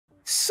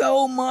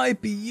So my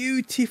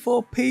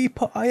beautiful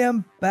people, I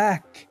am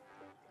back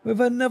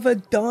with another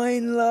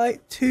Dying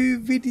Light 2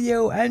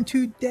 video, and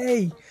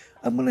today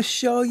I'm going to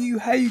show you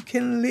how you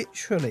can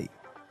literally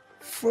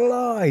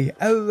fly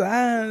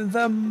around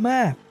the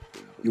map.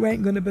 You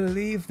ain't going to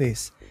believe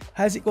this.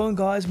 How's it going,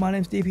 guys? My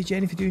name's DPJ,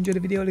 and if you do enjoy the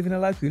video, leaving a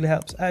like really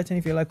helps out, and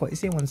if you like what you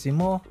see and want to see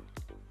more,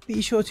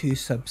 be sure to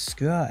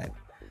subscribe.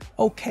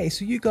 Okay,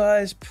 so you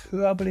guys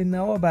probably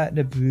know about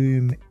the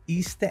broom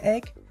Easter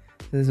egg.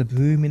 There's a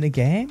broom in the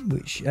game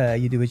which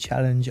you do a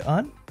challenge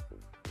on,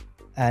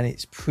 and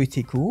it's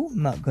pretty cool,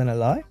 not gonna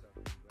lie.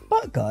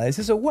 But guys,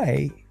 there's a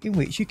way in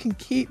which you can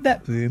keep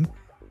that broom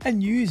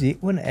and use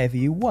it whenever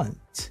you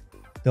want.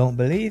 Don't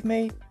believe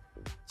me?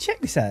 Check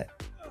this out.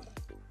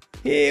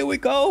 Here we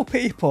go,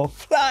 people,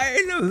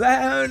 flying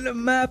around the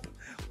map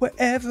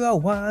wherever I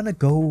wanna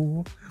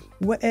go,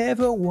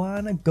 wherever I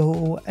wanna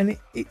go. And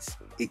it's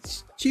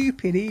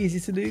stupid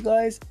easy to do,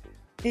 guys.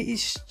 It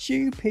is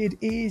stupid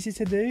easy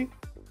to do.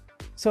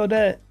 So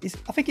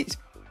I think it's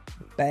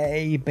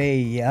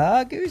Baby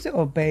Yagoos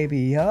or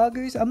Baby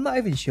Yagoos. I'm not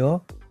even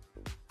sure.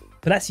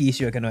 But that's the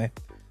Easter egg anyway.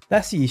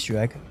 That's the Easter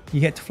egg. You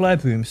get to fly a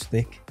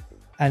broomstick,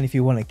 and if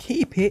you want to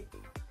keep it,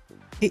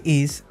 it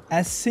is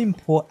as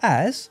simple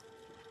as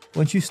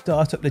once you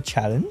start up the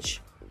challenge,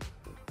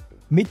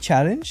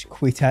 mid-challenge,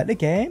 quit out the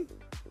game,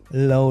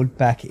 load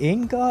back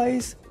in,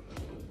 guys,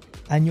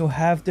 and you'll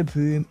have the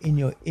broom in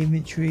your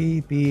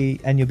inventory,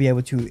 and you'll be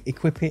able to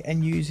equip it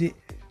and use it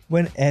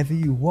whenever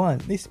you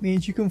want. This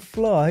means you can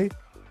fly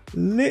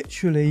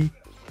literally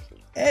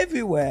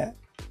everywhere,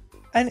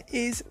 and it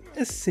is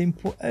as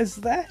simple as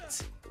that.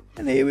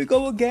 And here we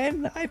go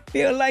again. I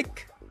feel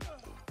like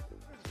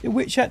the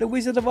witch at the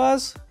Wizard of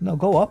Oz. No,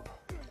 go up,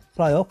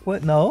 fly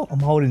upward. No, I'm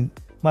holding.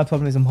 My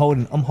problem is I'm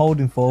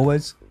holding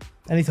forwards.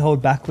 I need to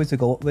hold backwards to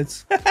go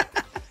upwards.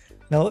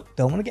 No,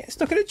 don't want to get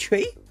stuck in a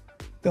tree.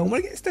 Don't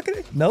want to get stuck in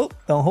it. No,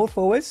 don't hold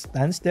forwards.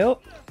 Stand still.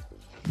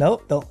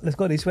 No, don't. Let's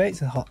go this way.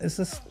 It's hot.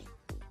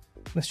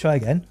 Let's try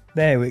again.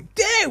 There we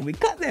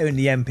got there in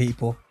the end,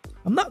 people.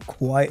 I'm not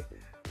quite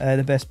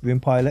the best broom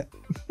pilot.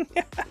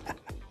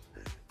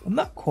 I'm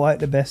not quite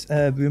the best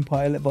broom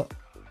pilot, but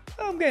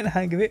I'm getting the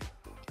hang of it.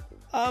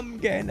 I'm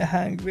getting the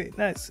hang of it.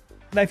 Now,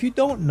 if you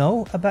don't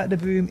know about the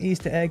broom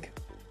Easter egg,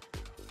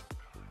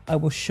 I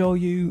will show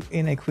you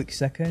in a quick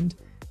second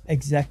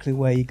exactly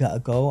where you gotta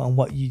go and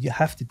what you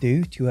have to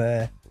do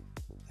to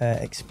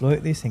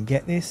exploit this and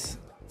get this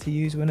to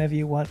use whenever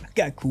you want. Look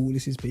how cool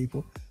this is,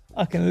 people.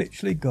 I can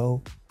literally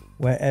go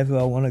wherever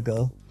I want to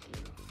go.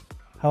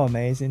 How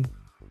amazing.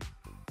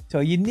 So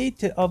you need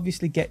to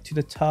obviously get to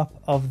the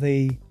top of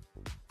the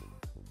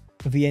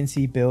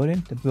VNC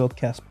building, the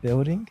broadcast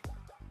building.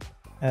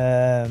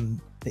 The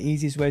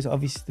easiest way is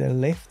obviously the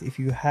lift. If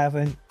you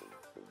haven't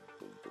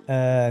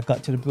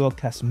got to the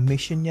broadcast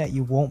mission yet,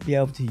 you won't be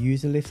able to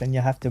use the lift, and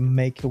you have to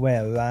make your way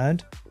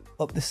around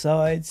up the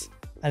sides,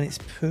 and it's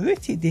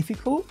pretty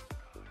difficult.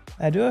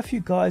 There are a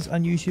few guys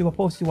on YouTube. I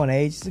posted one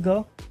ages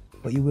ago,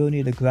 but you will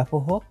need a grapple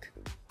hook,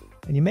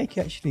 and you make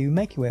your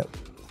way up.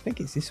 I think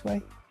it's this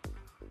way,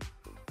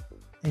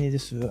 and you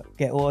just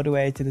get all the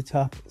way to the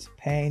top. It's a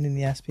pain in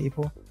the ass,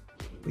 people,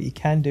 but you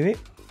can do it.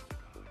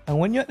 And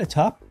when you're at the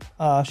top,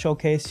 I'll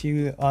showcase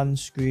you on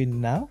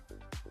screen now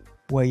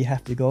where you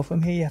have to go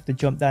from here. You have to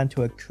jump down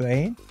to a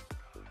crane,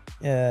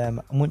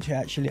 and once you're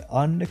actually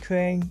on the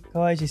crane,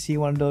 guys, you see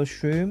one of those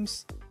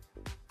shrooms.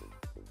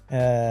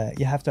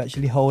 You have to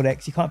actually hold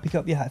X. You can't pick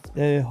up, you have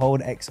to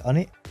hold X on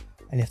it,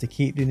 and you have to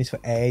keep doing this for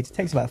ages. It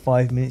takes about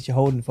 5 minutes. You're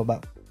holding for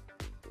about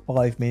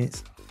 5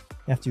 minutes.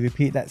 You have to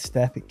repeat that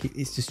step.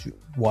 It's just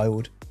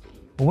wild.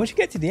 But once you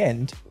get to the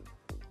end,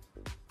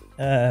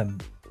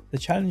 the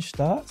challenge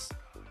starts.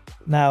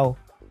 Now,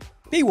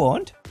 be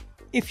warned,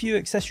 if your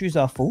accessories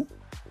are full,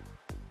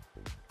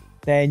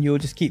 then you'll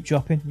just keep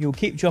dropping. You'll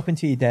keep dropping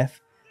to your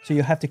death. So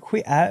you'll have to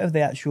quit out of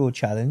the actual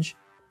challenge,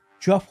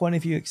 drop one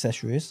of your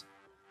accessories,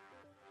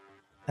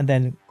 and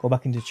then go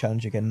back into the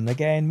challenge again. And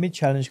again,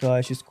 mid-challenge,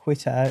 guys, just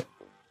quit out,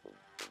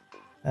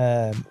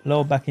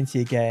 load back into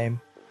your game,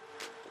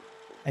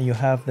 and you'll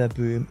have the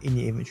broom in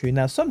your inventory.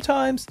 Now,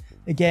 sometimes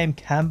the game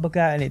can bug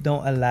out and it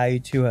don't allow you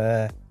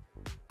to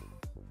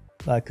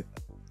like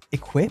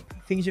equip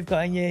things you've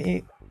got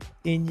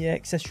in your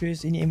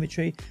accessories in your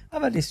inventory.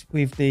 I've had this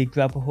with the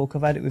grapple hook.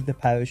 I've had it with the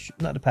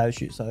parachute, not the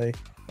parachute, sorry.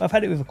 I've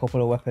had it with a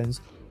couple of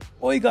weapons.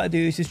 All you got to do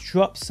is just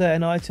drop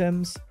certain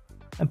items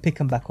and pick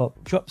them back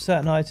up. Drop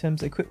certain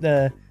items, equip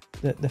the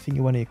thing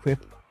you want to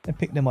equip, and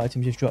pick them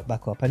items, just drop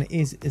back up, and it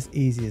is as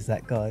easy as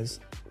that, guys.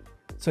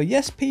 So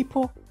yes,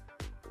 people,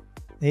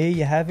 there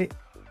you have it.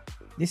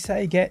 This is how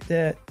you get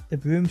the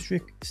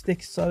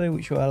broomstick, sorry,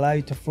 which will allow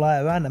you to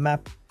fly around the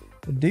map,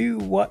 do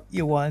what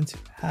you want.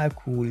 How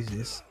cool is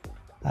this?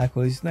 How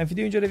cool is this? Now, if you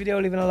do enjoy the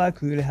video, leaving a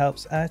like really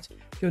helps out.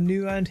 If you're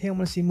new around here and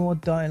want to see more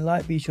Dying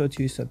Light, be sure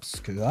to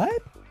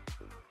subscribe.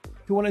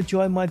 If you want to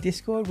join my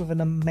Discord with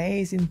an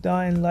amazing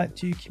Dying Light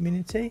 2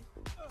 community,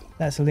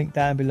 that's a link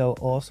down below.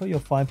 Also, you'll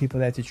find people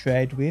there to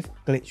trade with,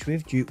 glitch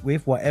with, dupe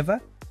with, whatever.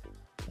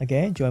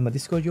 Again, join my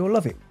Discord, you'll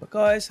love it. But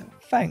guys,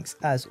 thanks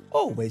as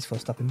always for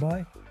stopping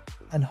by.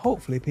 And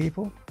hopefully,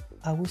 people,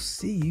 I will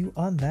see you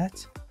on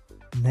that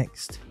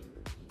next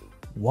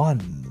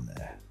one.